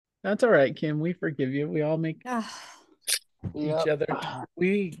That's all right, Kim. We forgive you. We all make Ah, each Yep. other.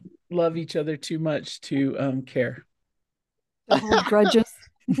 We love each other too much to care. to hold grudges.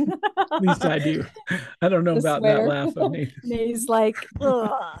 At least I do. I don't know To about that swear. laugh of Nathan. May's like,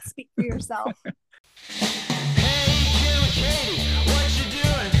 ugh, speak for yourself. Hey, Kim and Katie, what you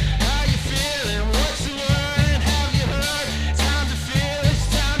doing? How you feeling? What's the word? Have you heard? Time to feel, it's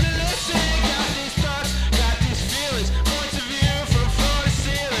time to listen. Got these thoughts, got these feelings. Points of view from floor to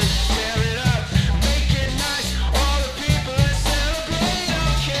ceiling. Tear it up, make it nice. All the people that celebrate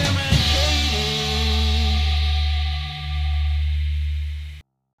on Kim and Katie.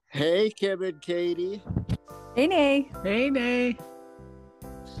 Hey, Kim and Katie. Hey, Nay. Hey, Nay.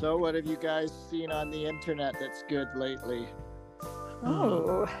 So, what have you guys seen on the internet that's good lately?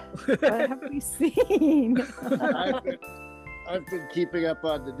 Oh, what have we seen? I've been, I've been keeping up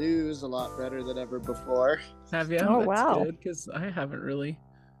on the news a lot better than ever before. Have you? Oh, That's wow. good because I haven't really.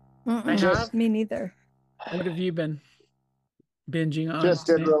 Mm-mm, have. me neither. What have you been binging on? Just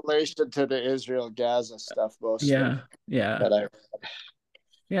in Nate? relation to the Israel-Gaza stuff, mostly. Yeah, yeah, That I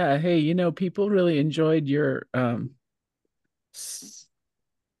yeah. Hey, people really enjoyed your Yeah, what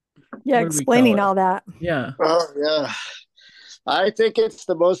do we call explaining it? all that. Yeah, Oh yeah. I think it's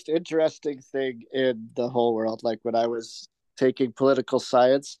the most interesting thing in the whole world. Like when I was taking political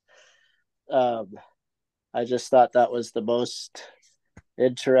science, um, I just thought that was the most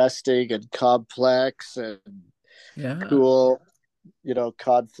interesting and complex and yeah. cool,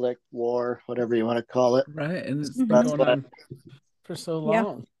 conflict, war, whatever you want to call it. Right, and it's been That's going why. on for so Yeah.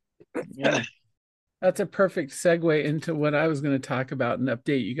 long. Yeah. That's a perfect segue into what I was going to talk about and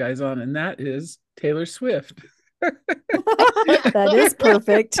update you guys on, and that is Taylor Swift. That is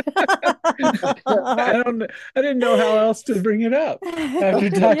perfect. I didn't know how else to bring it up after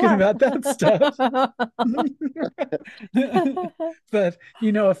talking Yeah. about that stuff. But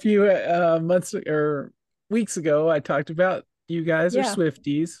a few months or weeks ago, I talked about you guys are Yeah.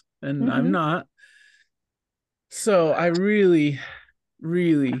 Swifties and I'm Mhm. not. So I really,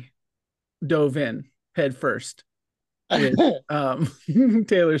 really dove in head first with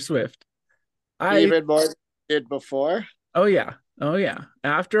Taylor Swift. I Even more than you did before. Oh yeah. Oh yeah.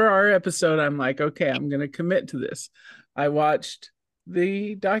 After our episode, I'm like, okay, I'm gonna commit to this. I watched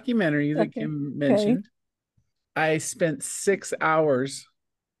the documentary that Okay. Kim Okay. mentioned. I spent 6 hours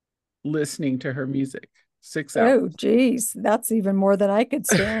listening to her music. 6 hours. Oh, geez. That's even more than I could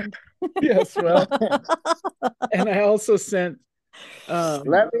stand. Yes, well, and I also sent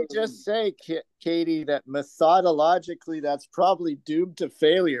Let me just say, Katie, that methodologically, that's probably doomed to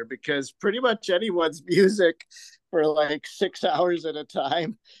failure because pretty much anyone's music for like 6 hours at a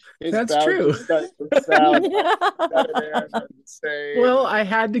time is that's bound true. to start to sound Yeah. better and the same. Well, I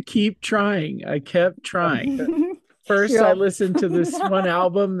had to keep trying. I kept trying. First, You're I all- listened to this one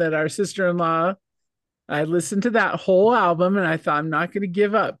album that our sister-in-law, I listened to that whole album and I thought I'm not going to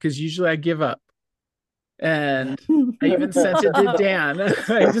give up because usually I give up. And I even sent it to Dan.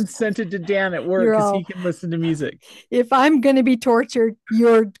 I even sent it to Dan at work You're because all, he can listen to music. if I'm going to be tortured,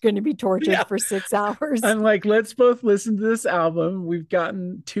 you're going to be tortured Yeah. for 6 hours. I'm like, let's both listen to this album. We've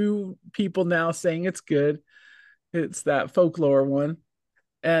gotten two people now saying it's good. It's that folklore one.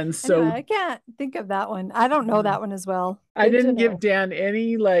 And I know, so I can't think of that one. I don't know that one as well. I Good to didn't give know. Dan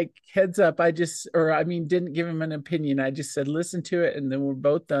any like heads up. Didn't give him an opinion. I just said, listen to it. And then we're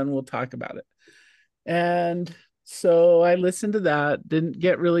both done. We'll talk about it. And so I listened to that, didn't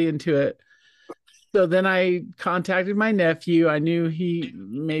get really into it. So then I contacted my nephew. I knew he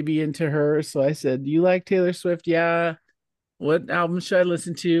may be into her. So I said, "Do you like Taylor Swift?" Yeah. What album should I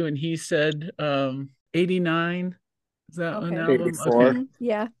listen to? And he said, 89. Is that an Okay. album? Okay. 84.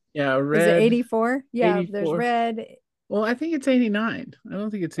 Yeah. Yeah, Is it Red, 84? Yeah, there's 84. red. Well, I think it's 89. I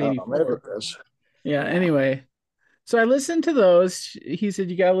don't think it's Oh, maybe 84. it is. Yeah, Yeah. anyway. So I listened to those. He said,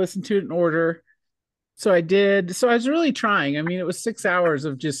 you got to listen to it in order. So I did. So I was really trying. I mean, it was 6 hours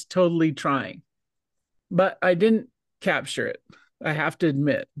of just totally trying, but I didn't capture it. I have to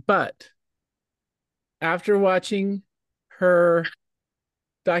admit. But after watching her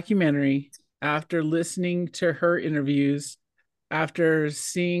documentary, after listening to her interviews, after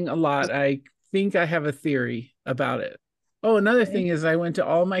seeing a lot, I think I have a theory about it. Oh, another Okay. thing is I went to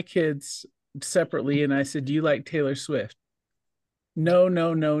all my kids separately and I said, "Do you like Taylor Swift?" No,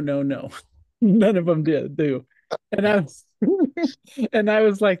 no, no, no, no. None of them do. And I was and I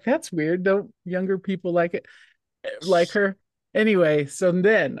was like, that's weird. Don't younger people like her? Anyway, so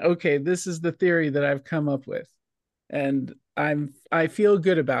then, okay, this is the theory that I've come up with. And I feel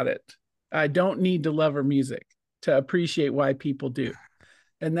good about it. I don't need to love her music to appreciate why people do.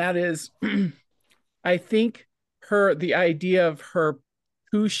 And that is I think the idea of her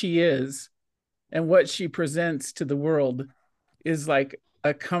who she is and what she presents to the world is like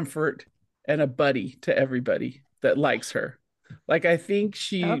a comfort and a buddy to everybody that likes her. Like, I think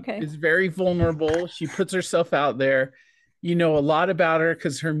she Okay. is very vulnerable. She puts herself out there. You know a lot about her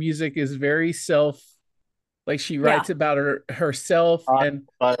because her music is very like she writes about herself. And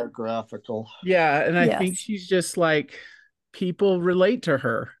Biographical. yeah, and I think Yes. she's just like people relate to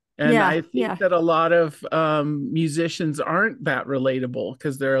her. And Yeah, I think yeah. that a lot of musicians aren't that relatable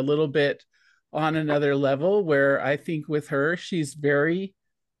because they're a little bit on another level, where I think with her, she's very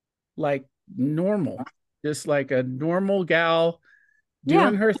like normal, just like a normal gal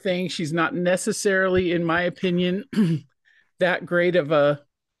doing Yeah. her thing. She's not necessarily, in my opinion, that great of a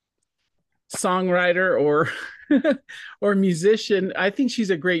songwriter or or musician. I think she's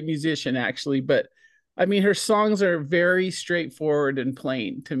a great musician actually, but I mean her songs are very straightforward and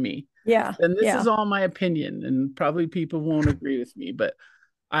plain to me. Yeah. And this Yeah. is all my opinion, and probably people won't agree with me, but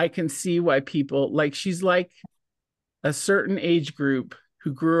I can see why people like, she's like a certain age group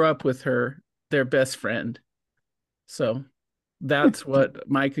who grew up with her, their best friend. So that's what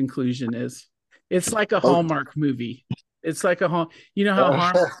my conclusion is. It's like a Hallmark movie. It's like you know how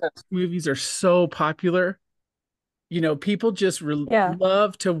Hallmark movies are so popular. You know, people just Yeah.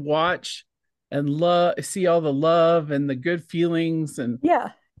 love to watch and see all the love and the good feelings, and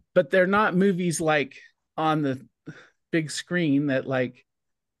Yeah. but they're not movies like on the big screen that like,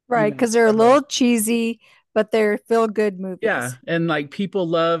 Right. Because they're a little cheesy, but they're feel good movies. yeah, and like people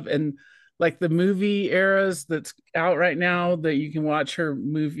love, and like the movie eras that's out right now that you can watch her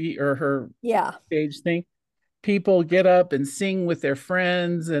movie or her Yeah. stage thing. People get up and sing with their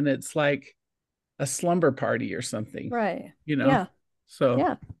friends, and it's like a slumber party or something. Right. You know? Yeah. So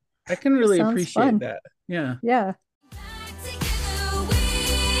Yeah. I can really Sounds appreciate fun. that. Yeah. Yeah. Together we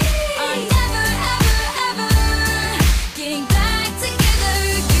are never, ever, ever getting back together.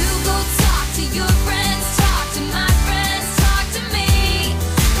 You go talk to your friends, talk to my friends, talk to me.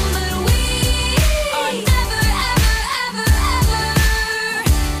 But we are never, ever, ever,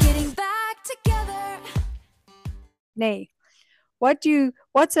 ever getting back together. Nay.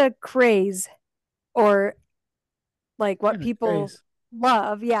 What's a craze, or like what Yeah, people craze.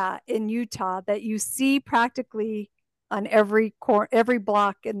 love, yeah, in Utah that you see practically on every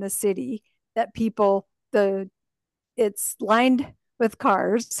block in the city, that it's lined with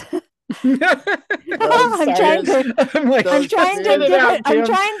cars. I'm trying to I'm like, I'm trying to spit it give out, it I'm Tim.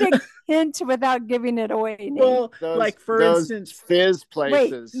 trying to hint without giving it away, Nate. Well, Those, like for those instance, fizz Wait,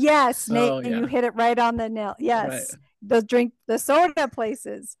 places. yes, Nate, Oh, and yeah. you hit it right on the nail. Yes. Right. The soda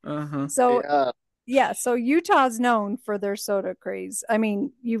places. Uh-huh. So Yeah. yeah, so Utah's known for their soda craze. I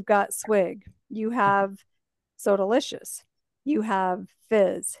mean, you've got Swig, you have Sodalicious, you have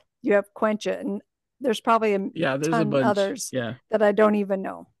Fizz, you have Quencha, and there's probably Yeah, there's a ton bunch. others Yeah. that I don't even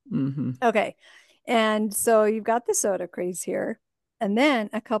know. Mm-hmm. Okay, and so you've got the soda craze here, and then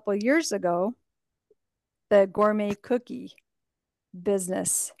a couple of years ago, the gourmet cookie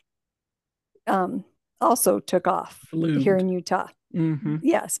business also took off here in Utah. Mm-hmm.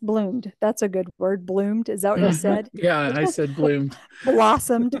 Yes, bloomed. That's a good word. Bloomed. Is that what you said? Yeah, I said bloomed.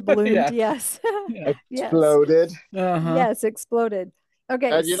 Blossomed, bloomed. Yeah. Yes. Yeah. Yes. Exploded. Uh-huh. Yes, exploded. Okay,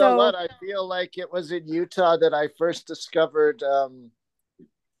 And you know what? I feel like it was in Utah that I first discovered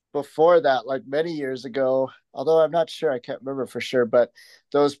before that, like many years ago, although I'm not sure, I can't remember for sure, but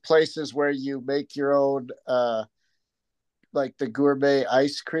those places where you make your own like the gourmet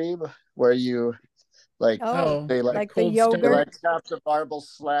ice cream, where you like they like the Cold yogurt. they like have the marble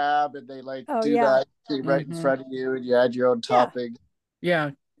slab and they like do yeah. that cream right in front of you, and you add your own topping.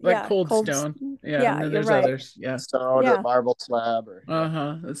 Yeah, like Cold Stone. Yeah, and then you're there's right. others. Yeah. Stone or marble slab or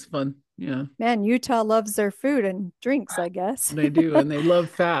Uh-huh. That's fun. Yeah. Man, Utah loves their food and drinks, I guess. They do, and they love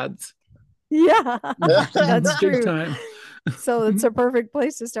fads. Yeah, that's Big true. time. So it's a perfect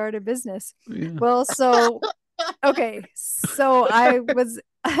place to start a business. Yeah. Well, so okay, so I was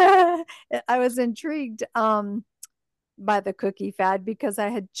I was intrigued by the cookie fad because I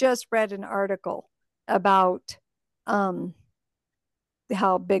had just read an article about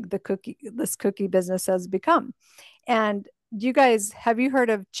how big this cookie business has become. And have you heard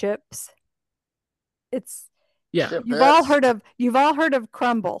of chips? You've all heard of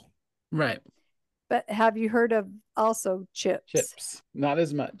Crumble. Right. But have you heard of also chips? Chips. Not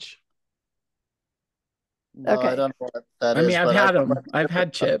as much. No, Okay. I don't know what that is. I mean, I've had them. I've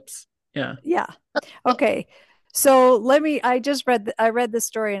had chips. Yeah. Yeah. Okay. So I just read the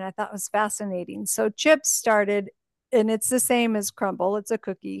story and I thought it was fascinating. So chips started, and it's the same as Crumble. It's a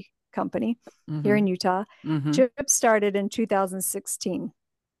cookie company here in Utah. Chips started in 2016.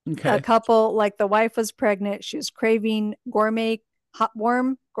 Okay. A couple, like the wife was pregnant. She was craving gourmet hot,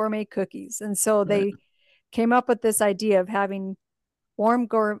 warm gourmet cookies. And so they came up with this idea of having warm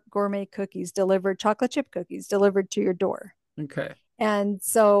gourmet cookies delivered, chocolate chip cookies delivered to your door. Okay. And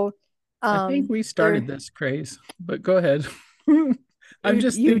so I think we started this craze, but go ahead. I'm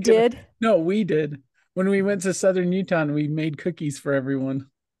just you thinking, did? No, we did. When we went to Southern Utah and we made cookies for everyone.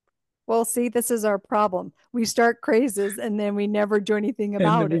 Well, see, this is our problem. We start crazes and then we never do anything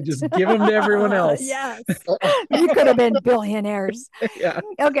about And we it. just give them to everyone else. Yes. You could have been billionaires. Yeah.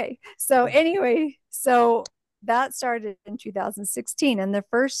 Okay. So anyway, so that started in 2016, and the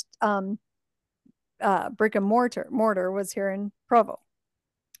first brick and mortar was here in Provo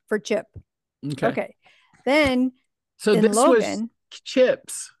for Chip. Okay. Then so in this Logan, was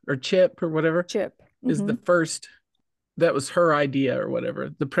Chips or Chip or whatever. Chip is the first. That was her idea or whatever.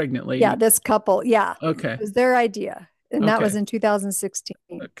 The pregnant lady. Yeah, this couple. Yeah. Okay. It was their idea. And that was in 2016.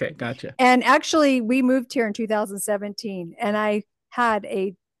 Okay, gotcha. And actually, we moved here in 2017, and I had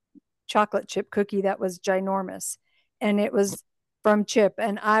a chocolate chip cookie that was ginormous, and it was from Chip,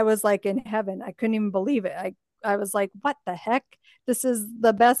 and I was like in heaven. I couldn't even believe it. I was like, what the heck? This is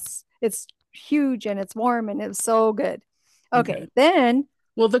the best. It's huge and it's warm and it's so good. Okay. Then,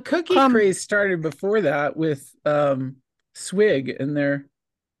 well, the cookie craze started before that with Swig and their.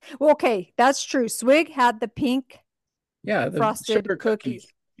 Well, okay, that's true. Swig had the pink, the frosted sugar cookies.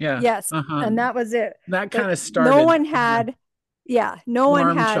 Yeah. Yes. And that was it. That kind of started. No one had. No warm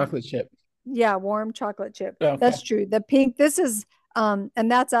one had chocolate chip. Yeah, warm chocolate chip. Okay. That's true. The pink. This is and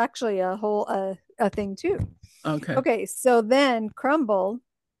that's actually a whole a thing too. Okay. Okay. So then Crumble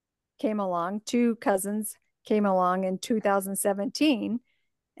came along. Two cousins came along in 2017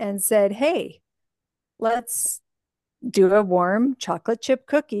 and said, "Hey, let's do a warm chocolate chip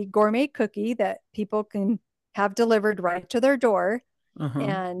cookie, gourmet cookie that people can have delivered right to their door."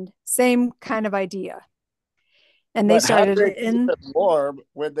 And same kind of idea. And they started it in warm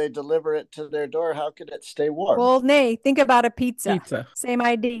when they deliver it to their door. How can it stay warm? Well, nay, think about a pizza. Same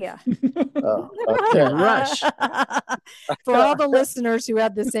idea. Okay. Rush. For all the listeners who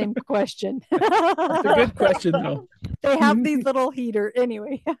had the same question. That's a good question, though. They have these little heater.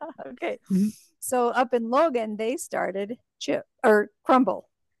 Anyway. Okay. So up in Logan, they started Crumble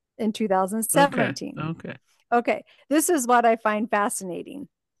in 2017. Okay. This is what I find fascinating.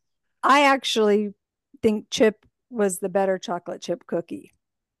 I actually think Chip was the better chocolate chip cookie,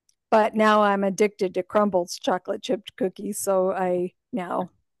 but now I'm addicted to Crumble's chocolate chip cookies, so I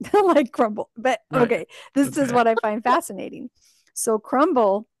now like Crumble. But okay, this is what I find fascinating. So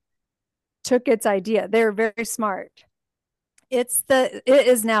Crumble took its idea. They're very smart. It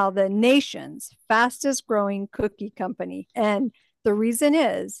is now the nation's fastest growing cookie company, and the reason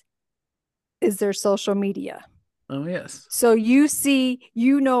is their social media. Oh yes. So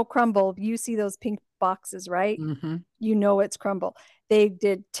Crumble, you see those pink boxes, right? You know it's Crumble. They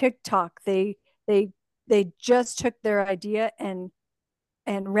did TikTok. They just took their idea and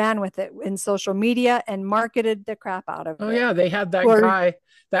ran with it in social media and marketed the crap out of it. Oh yeah, they had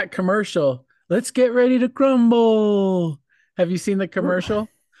that commercial. Let's get ready to crumble. Have you seen the commercial?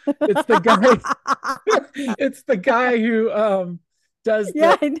 It's the guy. It's the guy who does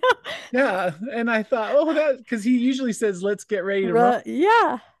I know. Yeah, and I thought, because he usually says, "Let's get ready to run."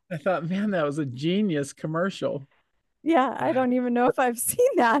 Yeah. I thought, man, that was a genius commercial. Yeah, I don't even know if I've seen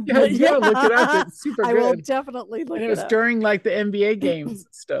that. Yeah, look it up. It's super good. I will definitely look it up. And it was during like the NBA games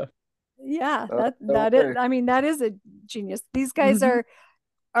and stuff. Yeah, that is a genius. These guys are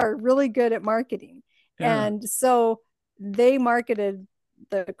really good at marketing. Yeah. And so they marketed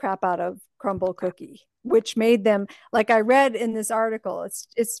the crap out of Crumble cookie, which made them, like I read in this article,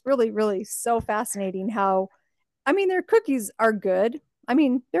 it's really, really so fascinating how, their cookies are good.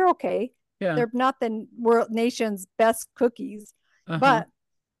 They're okay. Yeah. They're not the nation's best cookies, but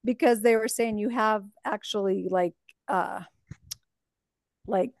because they were saying you have actually like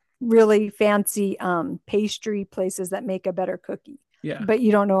really fancy pastry places that make a better cookie. Yeah. But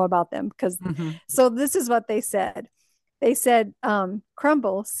you don't know about them because so this is what they said. They said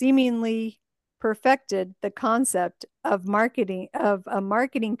Crumble seemingly perfected the concept of a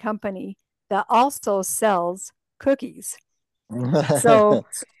marketing company that also sells cookies. So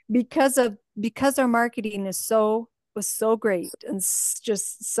because our marketing was so great and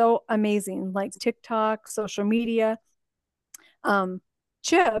just so amazing, like TikTok, social media,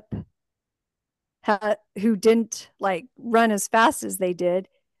 Chip who didn't like run as fast as they did.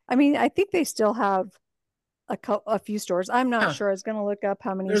 I think they still have a few stores. I'm not sure. I was going to look up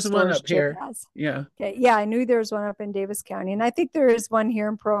how many there's stores one up Chip here. has. Yeah. Okay. Yeah, I knew there was one up in Davis County, and I think there is one here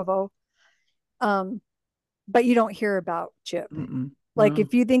in Provo. But you don't hear about Chip. Like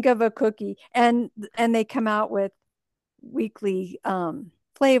if you think of a cookie, and they come out with weekly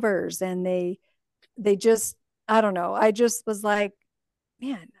flavors, and they just, I don't know. I just was like,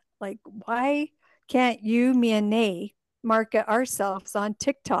 man, like, why can't you, me and Nay market ourselves on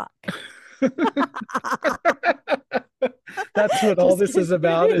TikTok? That's what all this is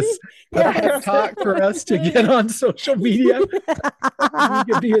about, is a pep talk for us to get on social media. We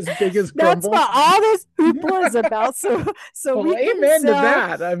could be as big as That's Crumble. what all this hoopla is about. So Well, we can amen to sell.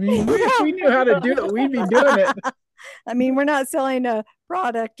 that. I mean, if we knew how to do it, we'd be doing it. I mean, we're not selling a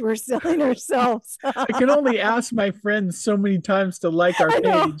product, we're selling ourselves. I can only ask my friends so many times to like our I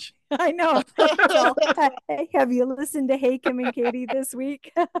know. page. I know. So, hey, have you listened to Hey Kim and Katie this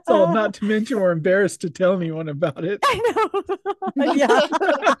week? So not to mention we're embarrassed to tell anyone about it. I know.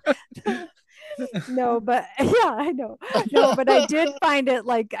 Yeah. No, but yeah, I know. No, but I did find it,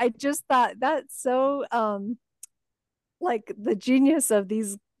 like, I just thought that's so like the genius of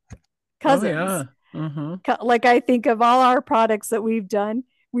these cousins. Oh, yeah. Uh-huh. Like, I think of all our products that we've done,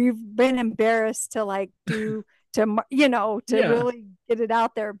 we've been embarrassed to like do to, you know, to Yeah. really get it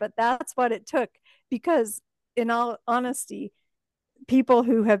out there, but that's what it took. Because in all honesty, people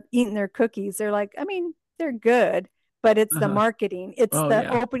who have eaten their cookies, they're like, I mean, they're good, but it's the Uh-huh. marketing, it's Oh, the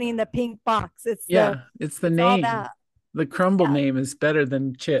yeah. opening the pink box, it's Yeah, it's the it's all name. that. The Crumble Yeah. name is better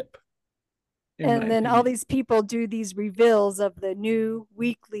than Chip. in my And then all opinion. these people do these reveals of the new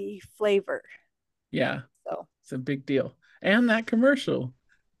weekly flavor. Yeah, So it's a big deal. And that commercial.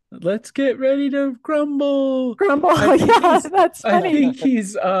 Let's get ready to crumble. Crumble. I think Yeah, he's- that's I funny. think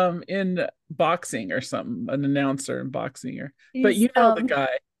he's in boxing or something, an announcer in boxing, or but He's, you know the guy.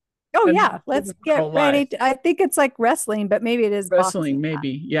 Oh I've yeah, been let's told my get whole ready. life. I think it's like wrestling, but maybe it is Wrestling, boxing.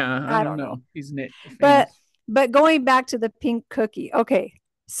 maybe. Yeah, I don't know. He's But famous. but going back to the pink cookie. Okay,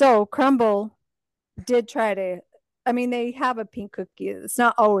 so Crumble did try to. I mean, they have a pink cookie. It's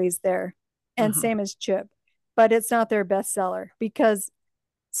not always there, and Uh-huh. same as Chip, but it's not their best seller because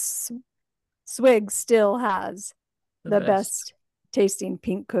Swig still has the best tasting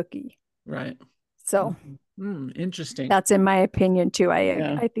pink cookie. Right. So Interesting. that's in my opinion too.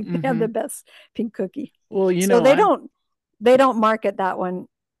 Yeah. I think they have the best pink cookie. Well, you So know, they don't market that one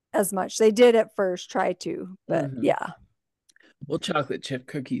as much. They did at first try to, but yeah. Well, chocolate chip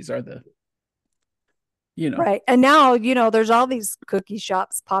cookies are the, Right. And now, there's all these cookie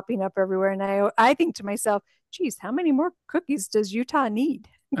shops popping up everywhere. And I think to myself, geez, how many more cookies does Utah need?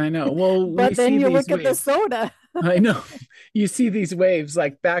 I know. Well, But then you look at the waves. soda. I know. You see these waves,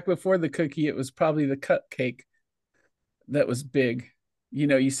 like back before the cookie, it was probably the cupcake that was big.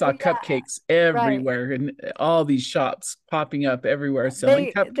 You saw cupcakes everywhere, and all these shops popping up everywhere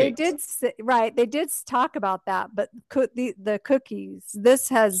selling cupcakes. They did talk about that, but the cookies, this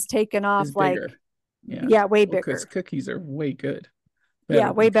has taken off Is like, bigger. way Well, bigger. 'cause cookies are way good.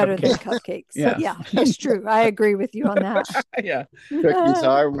 Way better than cupcakes. Yeah. It's true. I agree with you on that. Yeah. Cookies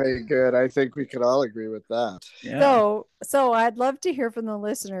are way good. I think we can all agree with that. Yeah. So I'd love to hear from the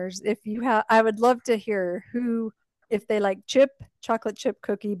listeners. I would love to hear if they like chocolate chip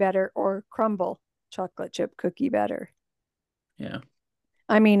cookie better, or Crumble chocolate chip cookie better. Yeah.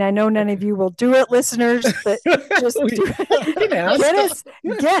 I mean, I know none of you will do it, listeners, but just We can ask.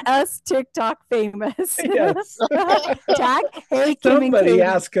 get us TikTok famous. Yes. Tag Hey Kim and Somebody Katie.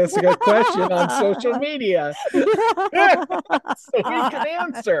 ask us a question on social media so we can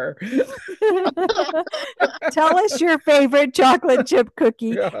answer. Tell us your favorite chocolate chip cookie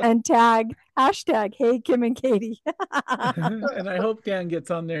Yeah. and tag hashtag Hey Kim and Katie. And I hope Dan gets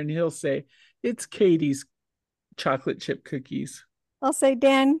on there and he'll say, it's Katie's chocolate chip cookies. I'll say,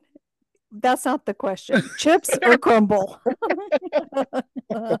 Dan, that's not the question. Chips or Crumble?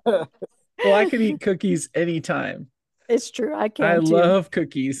 Well, I can eat cookies anytime. It's true. I can I too. love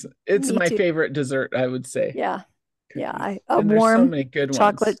cookies. It's Me my too. favorite dessert, I would say. Yeah. Cookies. Yeah. A And there's so warm many good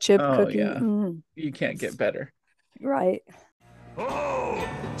chocolate ones. chip Oh, cookie. yeah. Mm, You can't get better. right. Oh,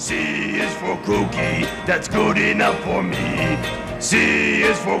 C is for cookie, that's good enough for me. C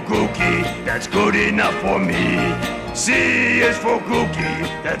is for cookie, that's good enough for me. C is for cookie,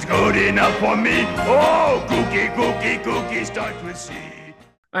 that's good enough for me. Oh, cookie, cookie, cookie starts with C.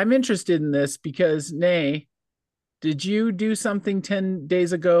 I'm interested in this because, Nay, did you do something 10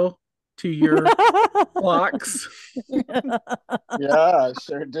 days ago to your clocks? Yeah, I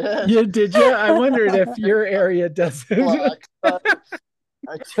sure did. Did you? I wondered if your area does it. Clocks.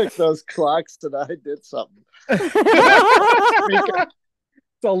 I took those clocks and I did something.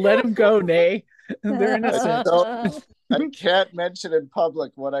 So let them go, Nay. They're innocent. I can't mention in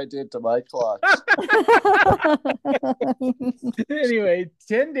public what I did to my clocks. Anyway,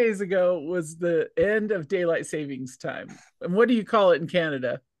 10 days ago was the end of daylight savings time. And what do you call it in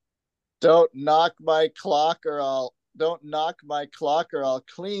Canada? Don't knock my clock or I'll don't knock my clock or I'll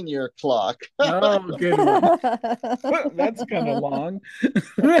clean your clock. Oh, good one. That's kind of long.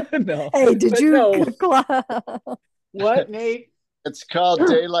 No. Hey, did But you? no. What, Nate? It's called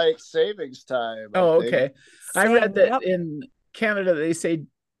daylight savings time. Oh, I think. okay. I read that Yep. in Canada they say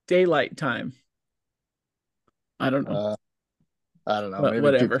daylight time. I don't know. I don't know. But Maybe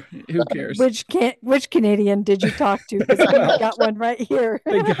whatever. Who cares? Which Canadian did you talk to? Because we got one right here.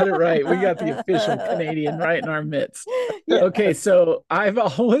 They got it right. We got the official Canadian right in our midst. Yeah. Okay, so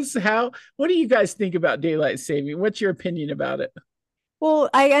what do you guys think about daylight saving? What's your opinion about it? Well,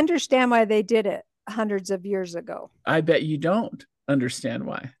 I understand why they did it hundreds of years ago. I bet you don't understand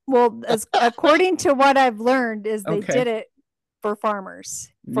why. Well, according to what I've learned, is they Okay. did it for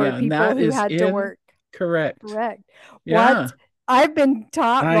farmers, for Yeah, and people that who is had to in- work. Correct. Correct. Yeah. What? I've been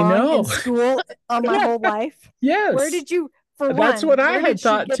taught I wrong know. in school on my whole life. Yes. Where did you? For That's one, what I where had did she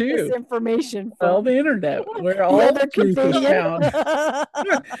thought get too. This information Well, from the internet, where The all other the truth is Canadian?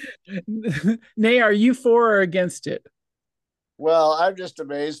 found. Nay, are you for or against it? Well, I'm just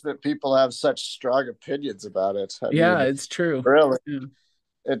amazed that people have such strong opinions about it. I Yeah, mean, it's true. really, Yeah.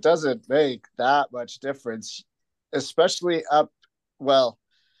 it doesn't make that much difference, especially well,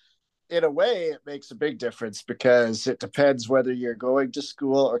 in a way, it makes a big difference because it depends whether you're going to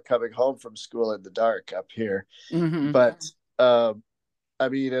school or coming home from school in the dark up here. Mhm. But I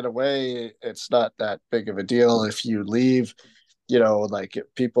mean, in a way, it's not that big of a deal if you leave. Like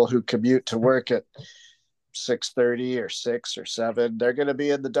people who commute to work at 6:30 or 6 or 7, they're going to be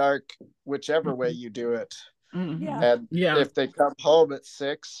in the dark whichever way you do it. Mhm. Yeah. And Yeah. if they come home at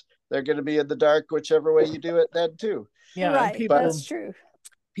 6, they're going to be in the dark whichever way you do it then too. Yeah. Right. People, That's true.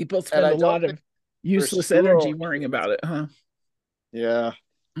 people spend I a don't lot of think useless school- energy worrying about it, huh? Yeah.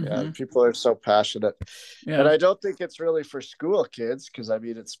 Yeah, Mhm. people are so passionate. Yeah. And I don't think it's really for school kids because I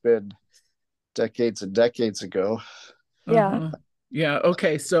mean it's been decades and decades ago. Yeah. Uh-huh. Yeah.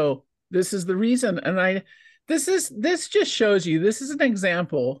 Okay. So this is the reason. And this just shows you, this is an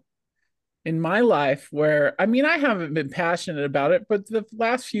example in my life where, I mean, I haven't been passionate about it, but the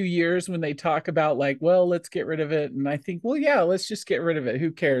last few years when they talk about like, well, let's get rid of it. And I think, well, yeah, let's just get rid of it.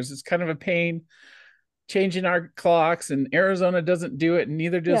 Who cares? It's kind of a pain changing our clocks, and Arizona doesn't do it, and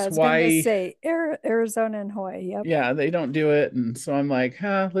neither Yeah, I does was going to Hawaii. say Arizona and Hawaii. Yep. Yeah, they don't do it. And so I'm like,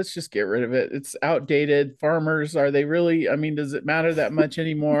 let's just get rid of it. It's outdated. Farmers, are they really? I mean, does it matter that much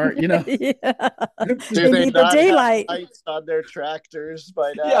anymore? You know? Yeah. Do They need the not have daylight. lights on their tractors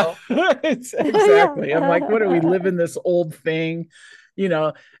by Yeah, now? it's exactly. I'm like, what do we live in this old thing?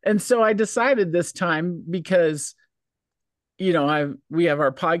 And so I decided this time because we have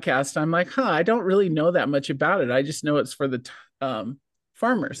our podcast. I'm like, I don't really know that much about it. I just know it's for the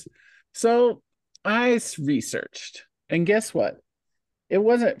farmers. So I researched, and guess what? It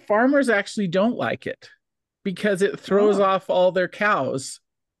wasn't. Farmers actually don't like it because it throws off all their cows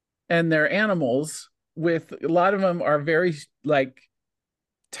and their animals. With a lot of them are very like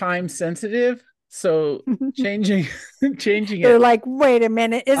time sensitive. So changing They're it. like, wait a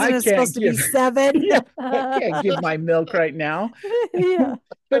minute, I isn't it supposed to be can't 7? Yeah, I can't give my milk right now. Yeah.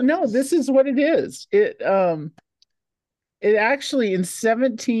 But no, this is what it is. It actually in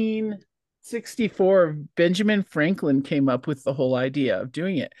 1764, Benjamin Franklin came up with the whole idea of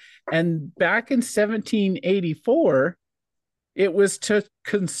doing it. And back in 1784, it was to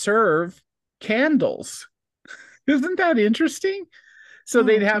conserve candles. Isn't that interesting? So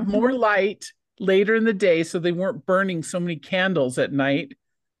they'd have more light later in the day, so they weren't burning so many candles at night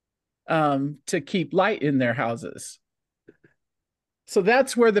to keep light in their houses. So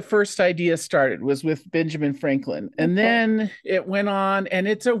that's where the first idea started, was with Benjamin Franklin. And then it went on, and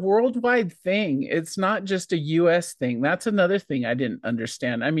it's a worldwide thing. It's not just a US thing. That's another thing I didn't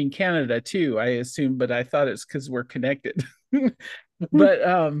understand. I mean, Canada too, I assume, but I thought it's because we're connected.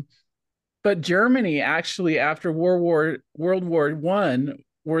 But Germany actually, after World War I,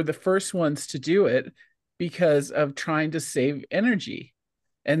 were the first ones to do it because of trying to save energy.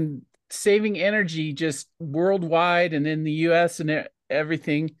 And saving energy just worldwide and in the US and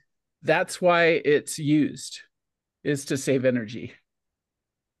everything, that's why it's used, is to save energy.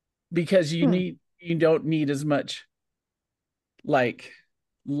 Because you don't need as much like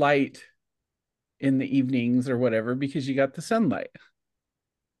light in the evenings or whatever, because you got the sunlight.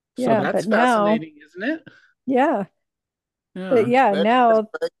 So that's fascinating, isn't it? Yeah. But Benjamin now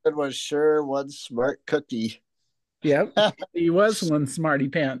Franklin was sure one smart cookie. Yep, he was one smarty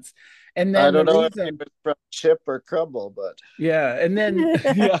pants. And then I don't know if reason, it was from Chip or Crumble, but and then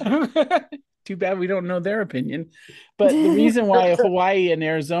too bad we don't know their opinion. But the reason why Hawaii and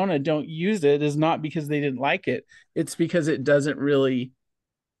Arizona don't use it is not because they didn't like it. It's because it doesn't really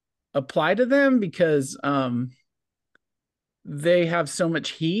apply to them, because they have so much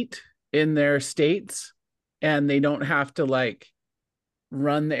heat in their states, and they don't have to like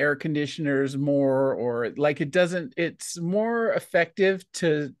run the air conditioners more, or like it's more effective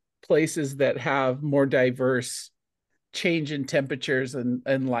to places that have more diverse change in temperatures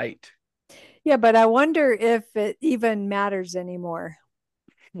and light. Yeah, but I wonder if it even matters anymore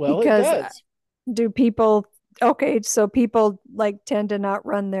Well, it because does. do people, okay, so people like tend to not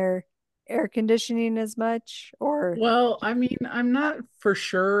run their air conditioning as much, or Well, I mean, I'm not for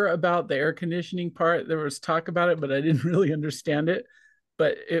sure about the air conditioning part. There was talk about it, but I didn't really understand it.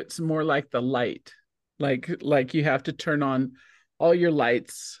 But it's more like the light. Like you have to turn on all your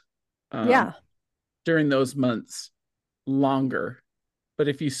lights yeah. during those months longer. But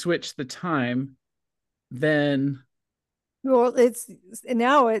if you switch the time, then Well, it's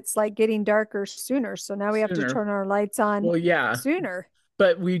now it's like getting darker sooner. So now we have to sooner. turn our lights on Well, yeah, sooner.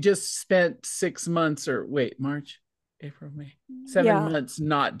 but we just spent 6 months, or wait, March, April, May, seven Yeah. months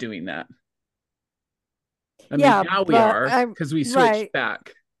not doing that. I mean, Yeah, now we but are I because we switched right.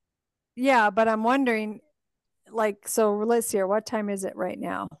 back. Yeah, but I'm wondering, like, so let's see here. What time is it right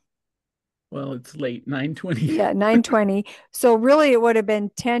now? Well, it's late, 9:20. Yeah, 9:20. So really it would have been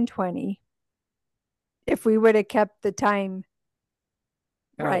 10:20 if we would have kept the time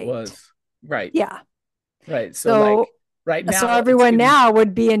How it right. was. Right. Yeah. Right. So like So right so now it's everyone getting, now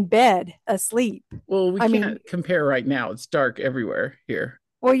would be in bed asleep. well, we I mean, can't compare right now. It's dark everywhere here.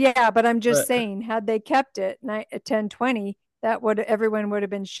 well, yeah, but I'm just But saying, had they kept it at 10:20, that would everyone would have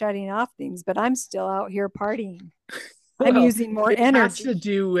been shutting off things, but I'm still out here partying. I'm well, using more it has to energy.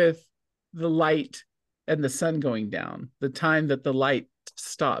 do with the light and the sun going down, the time that the light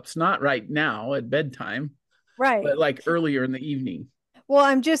stops, not right now at bedtime, Right. but like earlier in the evening. Well,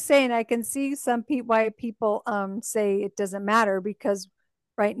 I'm just saying I can see some people why people say it doesn't matter because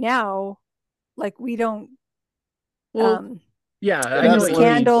right now, like we don't Well, um yeah, And I know use that's what you like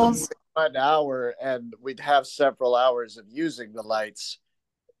mean. candles. 1 hour, and we'd have several hours of using the lights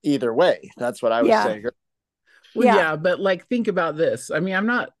either way. That's what I was Yeah. saying. Well, Yeah. yeah, but like think about this. I mean,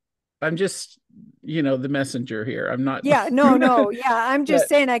 I'm just, the messenger here. I'm not, Yeah. No, no. Yeah. I'm just but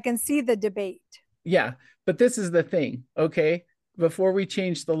saying I can see the debate. yeah, but this is the thing, okay? Before we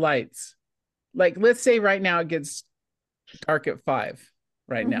change the lights, like let's say right now it gets dark at 5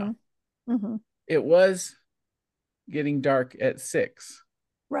 right Mm-hmm. now. Mm-hmm. It was getting dark at 6.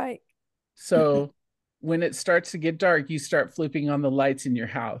 Right. So when it starts to get dark, you start flipping on the lights in your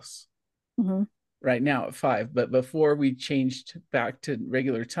house Mm-hmm. right now at 5. But before we changed back to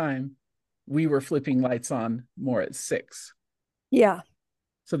regular time, we were flipping lights on more at 6. Yeah.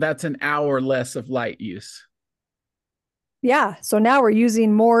 So that's an hour less of light use. Yeah. So now we're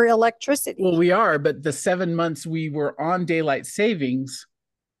using more electricity. Well, we are, but the 7 months we were on daylight savings,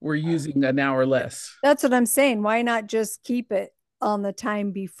 we're using an hour less. That's what I'm saying. Why not just keep it on the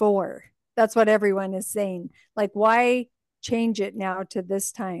time before? That's what everyone is saying. Like, why change it now to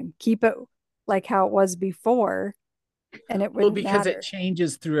this time? Keep it like how it was before, and it Well, wouldn't because it matter.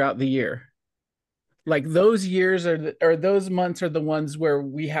 changes throughout the year. Like those years or those months are the ones where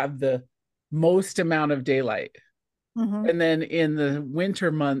we have the most amount of daylight. Mm-hmm. And then in the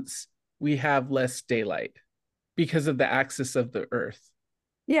winter months, we have less daylight because of the axis of the earth.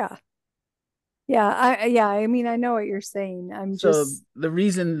 Yeah. Yeah. I mean, I know what you're saying. I'm So just, the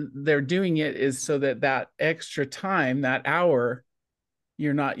reason they're doing it is so that that extra time, that hour,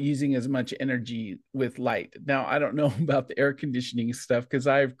 you're not using as much energy with light. Now, I don't know about the air conditioning stuff because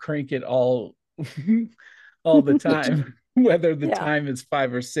I crank it all all the time, whether the yeah. time is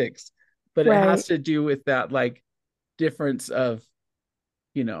 5 or 6. But it Right. has to do with that like difference of,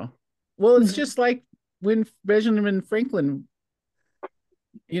 you know, well, it's Mhm. just like when Benjamin Franklin,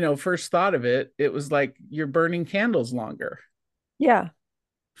 first thought of it, it was like you're burning candles longer. Yeah.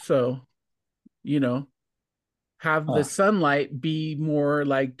 So, you know, have the Huh. sunlight be more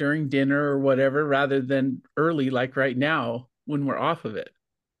like during dinner or whatever rather than early like right now when we're off of it.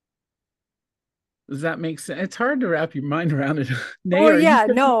 Does that make sense? It's hard to wrap your mind around it. Nay, Well, are you yeah,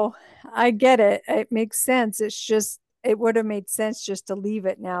 no, I get it. It makes sense. It's just, it would have made sense just to leave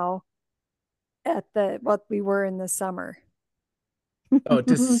it now at the what we were in the summer. oh,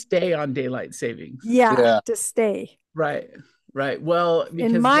 to stay on daylight savings? Yeah, Yeah. to stay. Right. Right. Well, In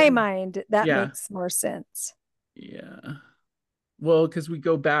because my then mind, that yeah. makes more sense. Yeah. Well, because we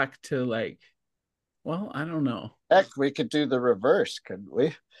go back to like, well, I don't know. Heck, we could do the reverse, couldn't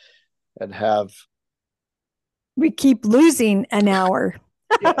we? And have We keep losing an hour.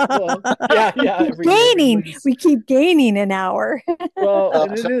 every year Gaining. lose. We keep gaining an hour. Well, I'll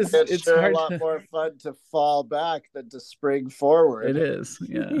and tell you, it's it's sure hard a lot to, more fun to fall back than to spring forward. it is.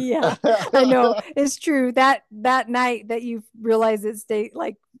 Yeah. Yeah, I know. It's true. That night that you realize it's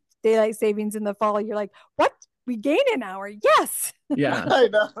daylight savings in the fall, you're like, what? We gain an hour. Yes. Yeah. I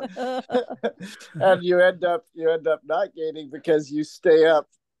know. And you end up not gaining because you stay up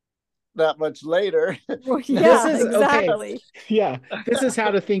that much later. Well, yeah, This is okay. exactly. Yeah. This is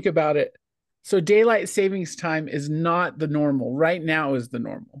how to think about it. So daylight savings time is not the normal. Right now is the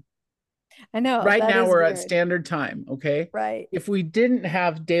normal. I know. Right that now is we're at weird. standard time. Okay. Right. If we didn't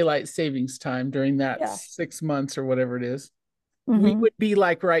have daylight savings time during that Yeah. 6 months or whatever it is, we Mhm. would be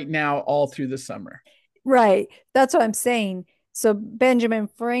like right now all through the summer. Right. That's what I'm saying. So Benjamin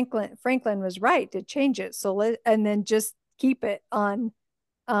Franklin was right to change it. So and then just keep it on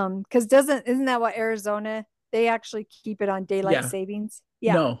because isn't that what Arizona, they actually keep it on daylight Yeah. savings?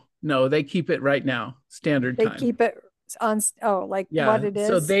 Yeah. No, they keep it right now, standard They time. keep it on like Yeah. what it is.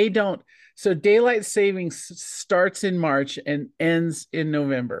 So they don't. So daylight savings starts in March and ends in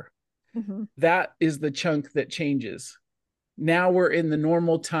November. Mhm. That is the chunk that changes. Now we're in the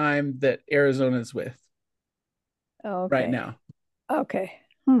normal time that Arizona's with Oh, okay. right now. Okay.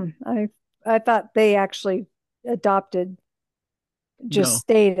 I thought they actually adopted, just No.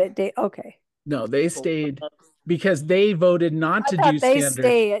 stayed at day. Okay. No, they stayed because they voted not I to thought do they standard.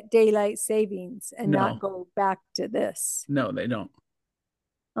 stay at daylight savings and No. not go back to this. No, they don't.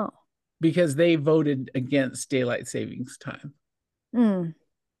 Oh. Because they voted against daylight savings time. Mm.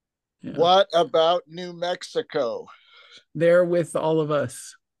 Yeah. What about New Mexico? They're with all of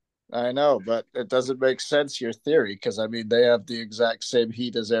us. I know, but it doesn't make sense, your theory, because I mean they have the exact same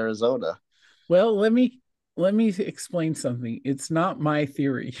heat as Arizona. Well, let me explain something. It's not my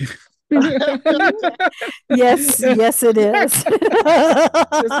theory. Yes, yes, it is.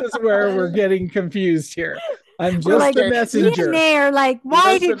 This is where we're getting confused here. I'm We're just like, the me messenger. and they're like,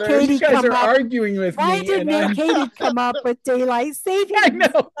 why did Listeners, Katie You guys come are up? arguing with Why me, did and I'm. Katie come up with daylight savings? I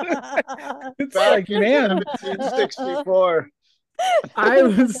know. It's like, man, 1764.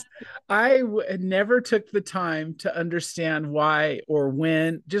 I never took the time to understand why or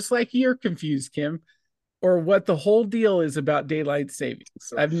when, just like you're confused, Kim, or what the whole deal is about daylight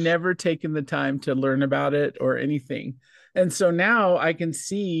savings. I've never taken the time to learn about it or anything. And so now I can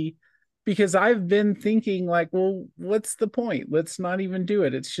see, because I've been thinking like, well, what's the point? Let's not even do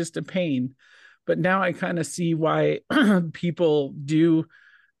it. It's just a pain. But now I kind of see why people do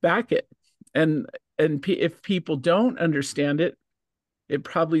back it. And if people don't understand it, it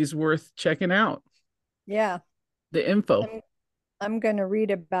probably is worth checking out Yeah, the info. I'm going to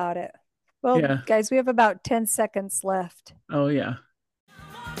read about it. Well, Yeah. guys, we have about 10 seconds left. Oh, yeah.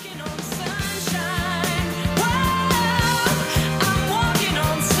 Walking on sunshine. Whoa, I'm walking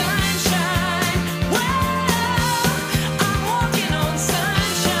on sunshine. Whoa, I'm walking on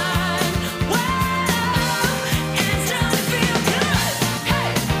sunshine. Whoa, and it's starting to feel good. Hey,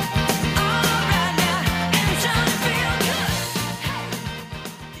 all right now, and it's starting to feel good.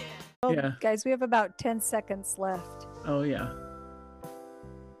 Hey, Well, Yeah. guys, we have about 10 seconds left. Oh, yeah.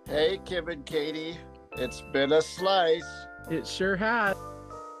 Hey, Kim and Katie, it's been a slice. It sure has.